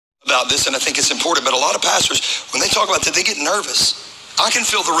about this, and I think it's important, but a lot of pastors, when they talk about that, they get nervous. I can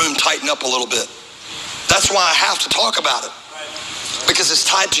feel the room tighten up a little bit. That's why I have to talk about it, because it's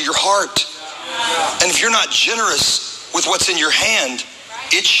tied to your heart. And if you're not generous with what's in your hand,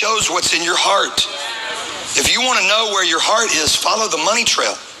 it shows what's in your heart. If you want to know where your heart is, follow the money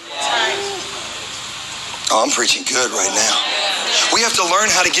trail. Oh, I'm preaching good right now. We have to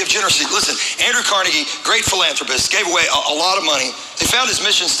learn how to give generously. Listen, Andrew Carnegie, great philanthropist, gave away a lot of money. They found his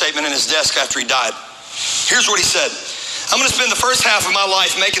mission statement in his desk after he died. Here's what he said. I'm going to spend the first half of my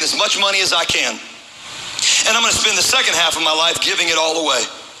life making as much money as I can. And I'm going to spend the second half of my life giving it all away.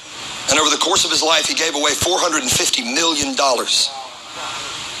 And over the course of his life, he gave away $450 million.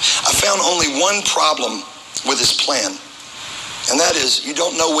 I found only one problem with his plan, and that is you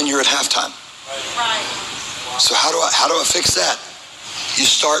don't know when you're at halftime. Right. So how do I fix that? You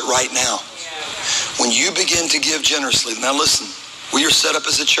start right now. When you begin to give generously, now listen, we are set up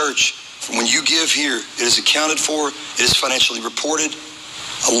as a church. When you give here, it is accounted for, it is financially reported.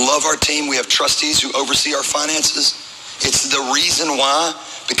 I love our team. We have trustees who oversee our finances. It's the reason why,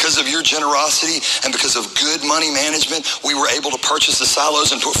 because of your generosity and because of good money management, we were able to purchase the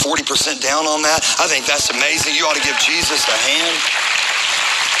silos and put 40% down on that. I think that's amazing. You ought to give Jesus a hand.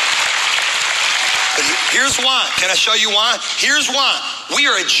 But here's why. Can I show you why? Here's why. We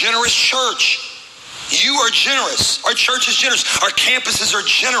are a generous church. You are generous. Our church is generous. Our campuses are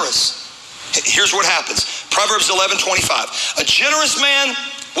generous. Here's what happens. Proverbs 11:25. A generous man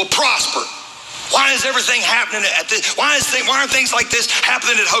will prosper. Why is everything happening at this? Why aren't things like this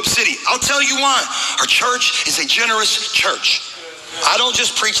happening at Hope City? I'll tell you why. Our church is a generous church. I don't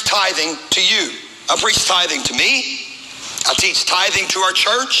just preach tithing to you. I preach tithing to me. I teach tithing to our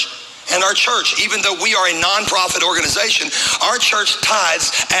church. And our church, even though we are a nonprofit organization, our church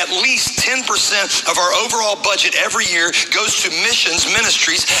tithes at least 10% of our overall budget every year goes to missions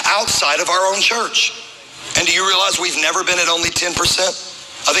ministries outside of our own church. And do you realize we've never been at only 10%?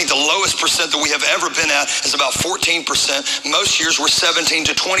 I think the lowest percent that we have ever been at is about 14%. Most years we're 17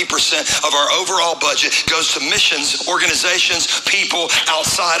 to 20% of our overall budget goes to missions, organizations, people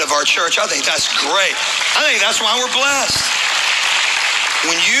outside of our church. I think that's great. I think that's why we're blessed.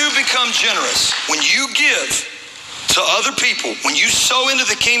 When you become generous, when you give to other people, when you sow into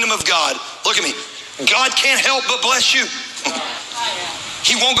the kingdom of God, look at me, God can't help but bless you.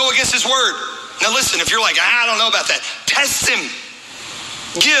 He won't go against his word. Now listen, if you're like, I don't know about that, test him.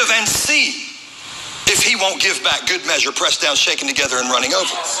 Give and see if he won't give back good measure, pressed down, shaken together, and running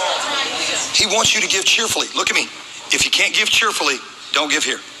over. He wants you to give cheerfully. Look at me. If you can't give cheerfully, don't give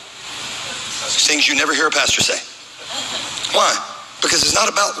here. Things you never hear a pastor say. Why? Because it's not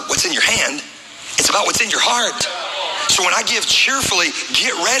about what's in your hand. It's about what's in your heart. So when I give cheerfully,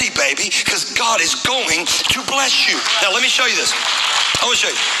 get ready, baby, because God is going to bless you. Now, let me show you this. I want to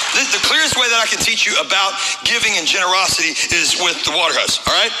show you. The clearest way that I can teach you about giving and generosity is with the water hose,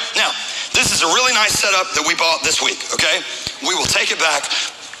 all right? Now, this is a really nice setup that we bought this week, okay? We will take it back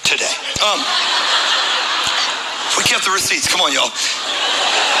today. We kept the receipts. Come on, y'all.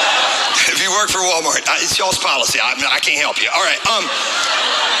 If you work for Walmart, it's y'all's policy. I can't help you. All right.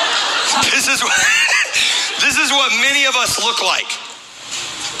 This is what many of us look like.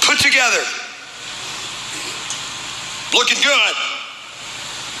 Put together. Looking good.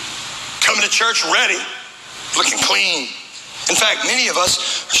 Coming to church ready. Looking clean. In fact, many of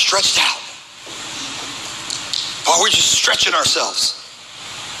us are stretched out. While we're just stretching ourselves.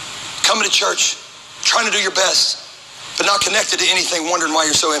 Coming to church, trying to do your best, but not connected to anything, wondering why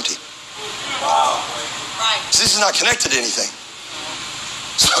you're so empty. Wow. Right. This is not connected to anything.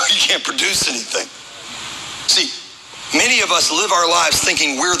 So you can't produce anything. See, many of us live our lives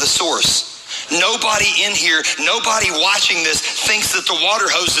thinking we're the source. Nobody in here, nobody watching this thinks that the water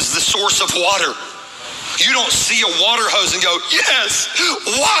hose is the source of water. You don't see a water hose and go, yes,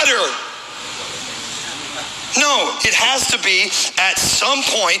 water. No, it has to be at some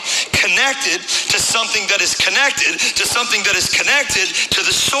point connected to something that is connected to something that is connected to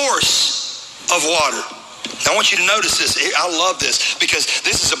the source of water. Now, I want you to notice this. I love this because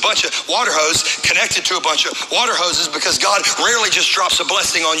this is a bunch of water hose connected to a bunch of water hoses because God rarely just drops a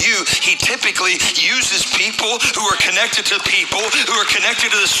blessing on you. He typically uses people who are connected to people who are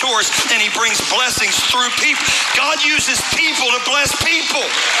connected to the source, and he brings blessings through people. God uses people to bless people.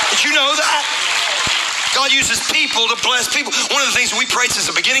 Did you know that? God uses people to bless people. One of the things we pray since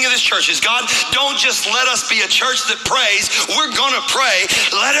the beginning of this church is, God, don't just let us be a church that prays. We're going to pray.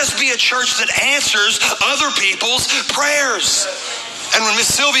 Let us be a church that answers other people's prayers. And when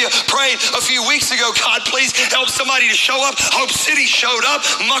Miss Sylvia prayed a few weeks ago, God, please help somebody to show up. Hope City showed up,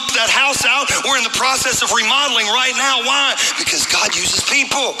 mucked that house out. We're in the process of remodeling right now. Why? Because God uses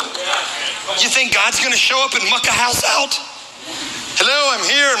people. You think God's going to show up and muck a house out? Hello, I'm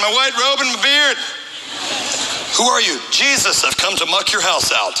here in my white robe and my beard. Who are you? Jesus, I've come to muck your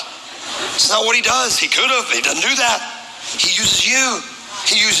house out. It's not what he does. He could have. He doesn't do that. He uses you.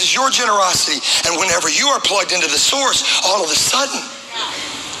 He uses your generosity. And whenever you are plugged into the source, all of a sudden,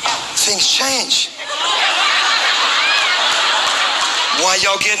 things change. Why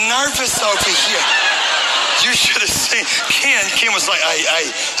y'all get nervous over here? You should have seen Ken. Ken was like,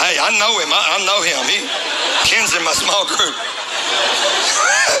 I know him. I know him. Ken's in my small group.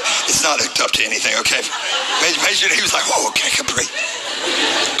 It's not hooked up to anything, okay? He was like, whoa, okay, Capri.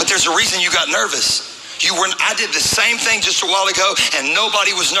 But there's a reason you got nervous. I did the same thing just a while ago, and nobody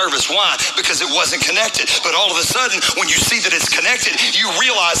was nervous. Why? Because it wasn't connected. But all of a sudden, when you see that it's connected, you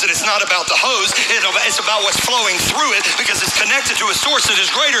realize that it's not about the hose. It's about what's flowing through it, because it's connected to a source that is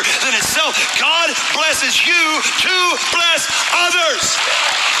greater than itself. God blesses you to bless others.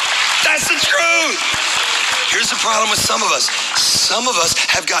 That's the truth. Here's the problem with some of us. Some of us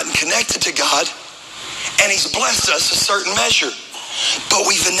have gotten connected to God, and he's blessed us a certain measure. But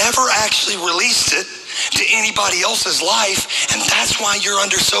we've never actually released it to anybody else's life, and that's why you're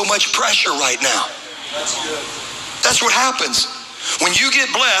under so much pressure right now. That's good. That's what happens. When you get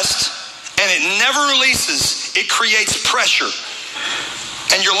blessed and it never releases, it creates pressure,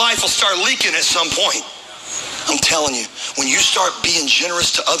 and your life will start leaking at some point. I'm telling you, when you start being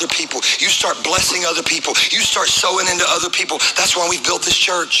generous to other people, you start blessing other people, you start sowing into other people. That's why we've built this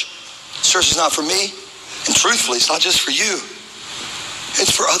church. This church is not for me, and truthfully, it's not just for you.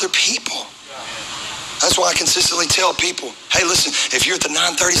 It's for other people. That's why I consistently tell people, hey, listen, if you're at the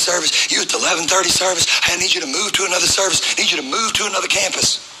 9:30 service, you're at the 11:30 service, hey, I need you to move to another service. I need you to move to another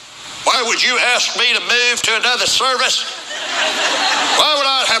campus. Why would you ask me to move to another service? Why would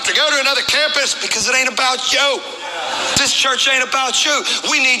I have to go to another campus? Because it ain't about you. This church ain't about you.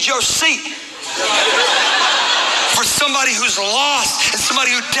 We need your seat. For somebody who's lost and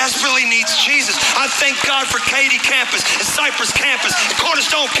somebody who desperately needs Jesus. I thank God for Katy campus and Cypress campus and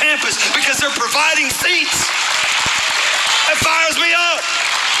Cornerstone campus, because they're providing seats. That fires me up.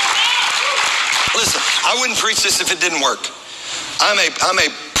 Listen, I wouldn't preach this if it didn't work. I'm a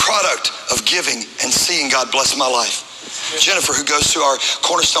product of giving and seeing God bless my life. Jennifer, who goes to our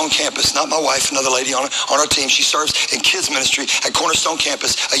Cornerstone campus, not my wife, another lady on our team, she serves in kids ministry at Cornerstone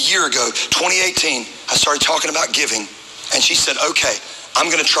campus. A year ago, 2018, I started talking about giving, and she said, okay, I'm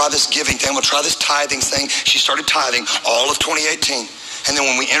going to try this giving thing. I'm going to try this tithing thing. She started tithing all of 2018. And then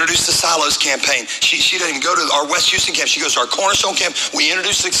when we introduced the Silos campaign, she didn't even go to our West Houston camp. She goes to our Cornerstone camp. We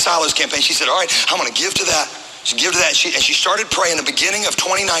introduced the Silos campaign. She said, all right, I'm going to give to that. She gave to that, and she started praying in the beginning of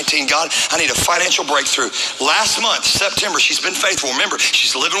 2019, God, I need a financial breakthrough. Last month, September, she's been faithful. Remember,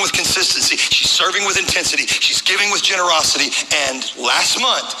 she's living with consistency. She's serving with intensity. She's giving with generosity. And last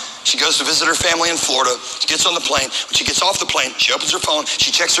month, she goes to visit her family in Florida. She gets on the plane. When she gets off the plane, she opens her phone. She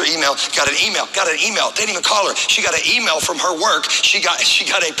checks her email. Got an email. They didn't even call her. She got an email from her work. She got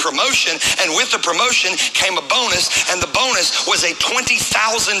a promotion, and with the promotion came a bonus, and the bonus was a $20,000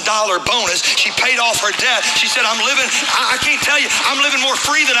 bonus. She paid off her debt. She said, I can't tell you, I'm living more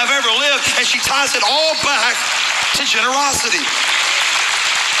free than I've ever lived. And she ties it all back to generosity.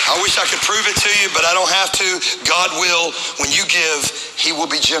 I wish I could prove it to you, but I don't have to. God will. When you give, he will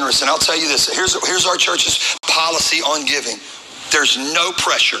be generous. And I'll tell you this. Here's our church's policy on giving. There's no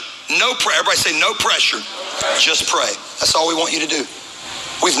pressure. Everybody say no pressure. Just pray. That's all we want you to do.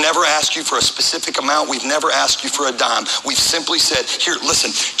 We've never asked you for a specific amount. We've never asked you for a dime. We've simply said, here, listen,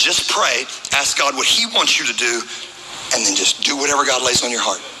 just pray. Ask God what he wants you to do, and then just do whatever God lays on your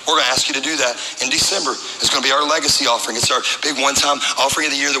heart. We're going to ask you to do that in December. It's going to be our legacy offering. It's our big one-time offering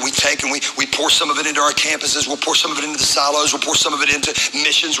of the year that we take, and we pour some of it into our campuses. We'll pour some of it into the silos. We'll pour some of it into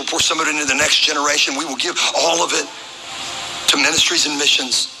missions. We'll pour some of it into the next generation. We will give all of it to ministries and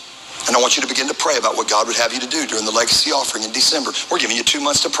missions. And I want you to begin to pray about what God would have you to do during the legacy offering in December. We're giving you 2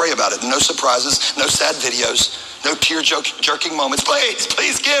 months to pray about it. No surprises, no sad videos, no tear-jerking moments.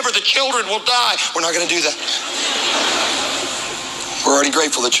 Please give, or the children will die. We're not going to do that. We're already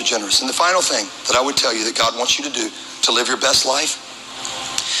grateful that you're generous. And the final thing that I would tell you that God wants you to do to live your best life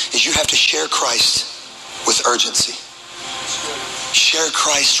is you have to share Christ with urgency. Share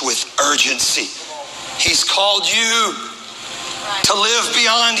Christ with urgency. He's called you to live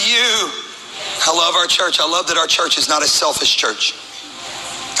beyond you. I love our church. I love that our church is not a selfish church.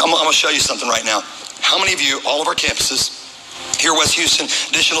 I'm going to show you something right now. How many of you, all of our campuses, here West Houston,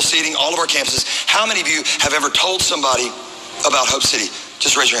 additional seating, all of our campuses, how many of you have ever told somebody about Hope City?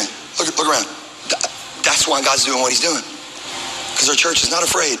 Just raise your hand. Look around. That's why God's doing what he's doing. Because our church is not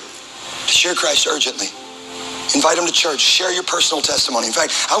afraid to share Christ urgently. Invite them to church. Share your personal testimony. In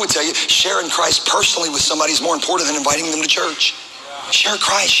fact, I would tell you, sharing Christ personally with somebody is more important than inviting them to church. Share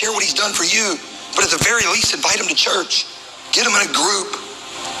Christ. Share what he's done for you. But at the very least, invite them to church. Get them in a group.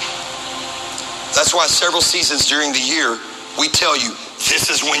 That's why several seasons during the year, we tell you, this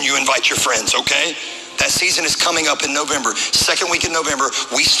is when you invite your friends, okay? That season is coming up in November. Second week in November,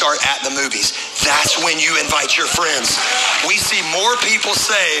 we start at the movies. That's when you invite your friends. We see more people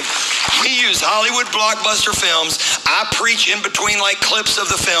saved. We use Hollywood blockbuster films. I preach in between like clips of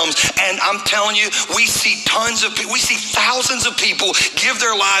the films. And I'm telling you, we see thousands of people give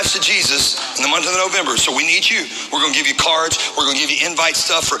their lives to Jesus in the month of November. So we need you. We're going to give you cards. We're going to give you invite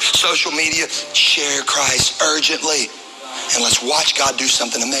stuff for social media. Share Christ urgently. And let's watch God do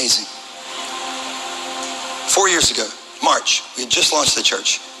something amazing. 4 years ago, March, we had just launched the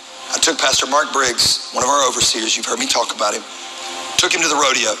church. I took Pastor Mark Briggs, one of our overseers, you've heard me talk about him, took him to the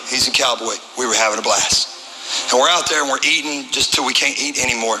rodeo. He's a cowboy. We were having a blast. And we're out there and we're eating just till we can't eat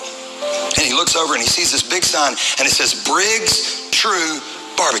anymore. And he looks over and he sees this big sign and it says, Briggs True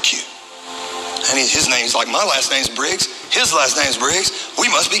Barbecue. And his name's like, my last name's Briggs. His last name's Briggs.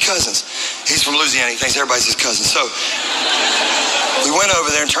 We must be cousins. He's from Louisiana. He thinks everybody's his cousin. So we went over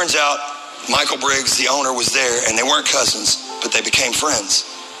there and turns out Michael Briggs, the owner, was there, and they weren't cousins, but they became friends.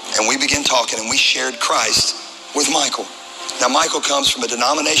 And we began talking, and we shared Christ with Michael. Now, Michael comes from a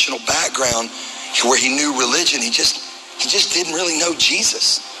denominational background where he knew religion. He just didn't really know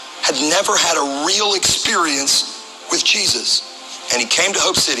Jesus, had never had a real experience with Jesus. And he came to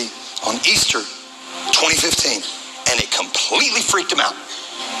Hope City on Easter 2015, and it completely freaked him out.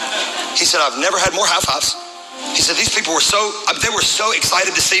 He said, I've never had more high fives. He said, these people were so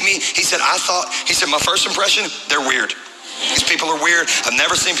excited to see me. He said, my first impression, they're weird. These people are weird. I've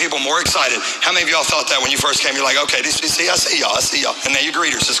never seen people more excited. How many of y'all thought that when you first came? You're like, okay, I see y'all. And now you're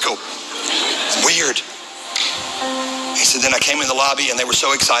greeters. It's cool. It's weird. He said, then I came in the lobby and they were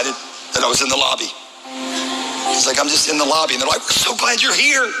so excited that I was in the lobby. He's like, I'm just in the lobby. And they're like, we're so glad you're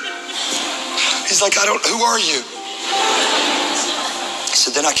here. He's like, who are you? He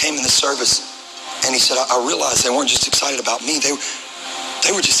said, then I came in the service. And he said, I realized they weren't just excited about me. They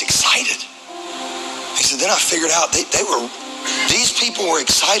were just excited. He said, then I figured out these people were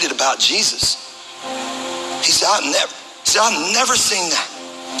excited about Jesus. He said, I've never seen that.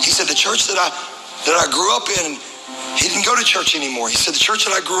 He said, the church that I grew up in, he didn't go to church anymore. He said, the church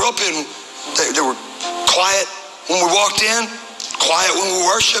that I grew up in, they were quiet when we walked in, quiet when we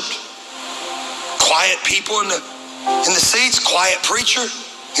worshiped, quiet people in the seats, quiet preacher.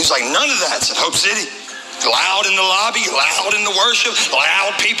 He was like, none of that's at Hope City. Loud in the lobby, loud in the worship,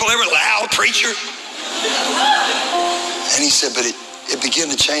 loud people there, loud preacher. And he said, but it began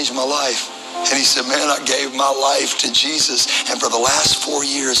to change my life. And he said, man, I gave my life to Jesus. And for the last 4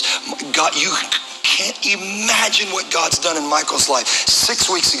 years, God, you can't imagine what God's done in Michael's life. 6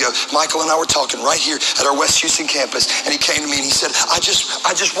 weeks ago, Michael and I were talking right here at our West Houston campus, and he came to me and he said, I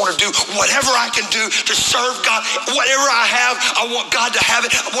just want to do whatever I can do to serve God. Whatever I have, I want God to have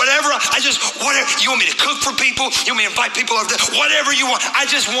it. Whatever, you want me to cook for people? You want me to invite people over there? Whatever you want. I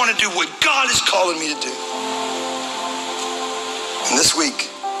just want to do what God is calling me to do. And this week,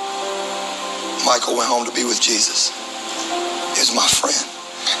 Michael went home to be with Jesus. He was my friend.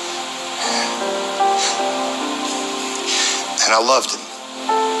 And I loved him.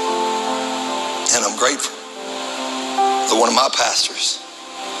 And I'm grateful that one of my pastors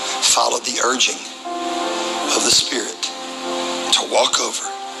followed the urging of the Spirit to walk over,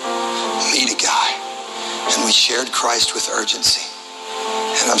 meet a guy, and we shared Christ with urgency.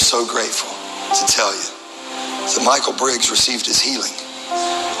 And I'm so grateful to tell you that Michael Briggs received his healing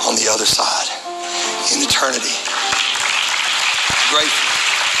on the other side in eternity. Grateful.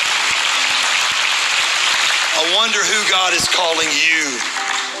 I wonder who God is calling you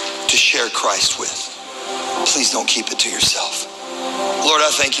to share Christ with. Please don't keep it to yourself. Lord, I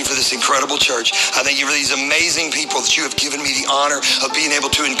thank you for this incredible church. I thank you for these amazing people that you have given me the honor of being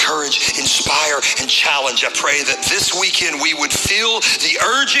able to encourage, inspire, and challenge. I pray that this weekend we would feel the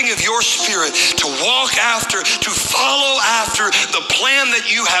urging of your Spirit to walk after, to follow after the plan that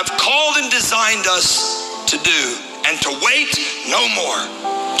you have called and designed us to do, and to wait no more,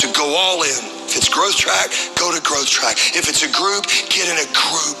 to go all in. If it's Growth Track, go to Growth Track. If it's a group, get in a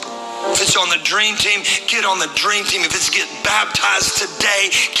group. If it's on the dream team, get on the dream team. If it's get baptized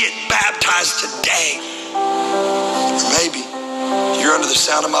today, get baptized today. Or maybe you're under the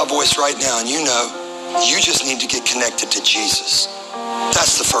sound of my voice right now and you know you just need to get connected to Jesus.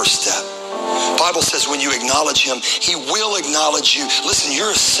 That's the first step. Bible says when you acknowledge him, he will acknowledge you. Listen,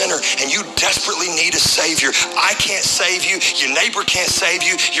 you're a sinner and you desperately need a Savior. I can't save you. Your neighbor can't save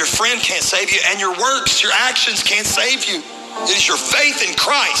you. Your friend can't save you. And your works, your actions can't save you. It is your faith in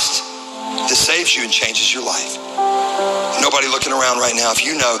Christ that saves you and changes your life. Nobody looking around right now. If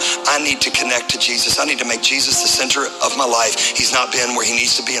you know, I need to connect to Jesus. I need to make Jesus the center of my life. He's not been where he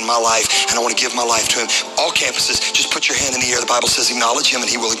needs to be in my life, and I want to give my life to him. All campuses, just put your hand in the air. The Bible says acknowledge him and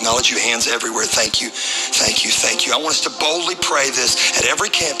he will acknowledge you. Hands everywhere. Thank you. Thank you. Thank you. I want us to boldly pray this at every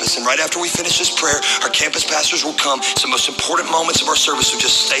campus. And right after we finish this prayer, our campus pastors will come. It's the most important moments of our service. So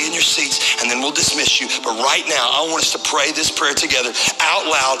just stay in your seats and then we'll dismiss you. But right now, I want us to pray this prayer together out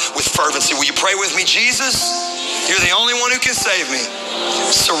loud with fervency. Will you pray with me? Jesus, you're the only one who can save me.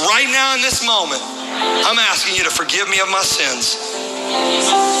 So right now in this moment, I'm asking you to forgive me of my sins.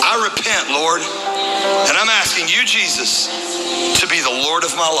 I repent, Lord, and I'm asking you, Jesus, to be the Lord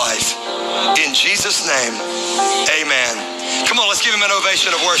of my life. In Jesus' name, amen. Come on, let's give him an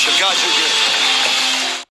ovation of worship. God, you're good.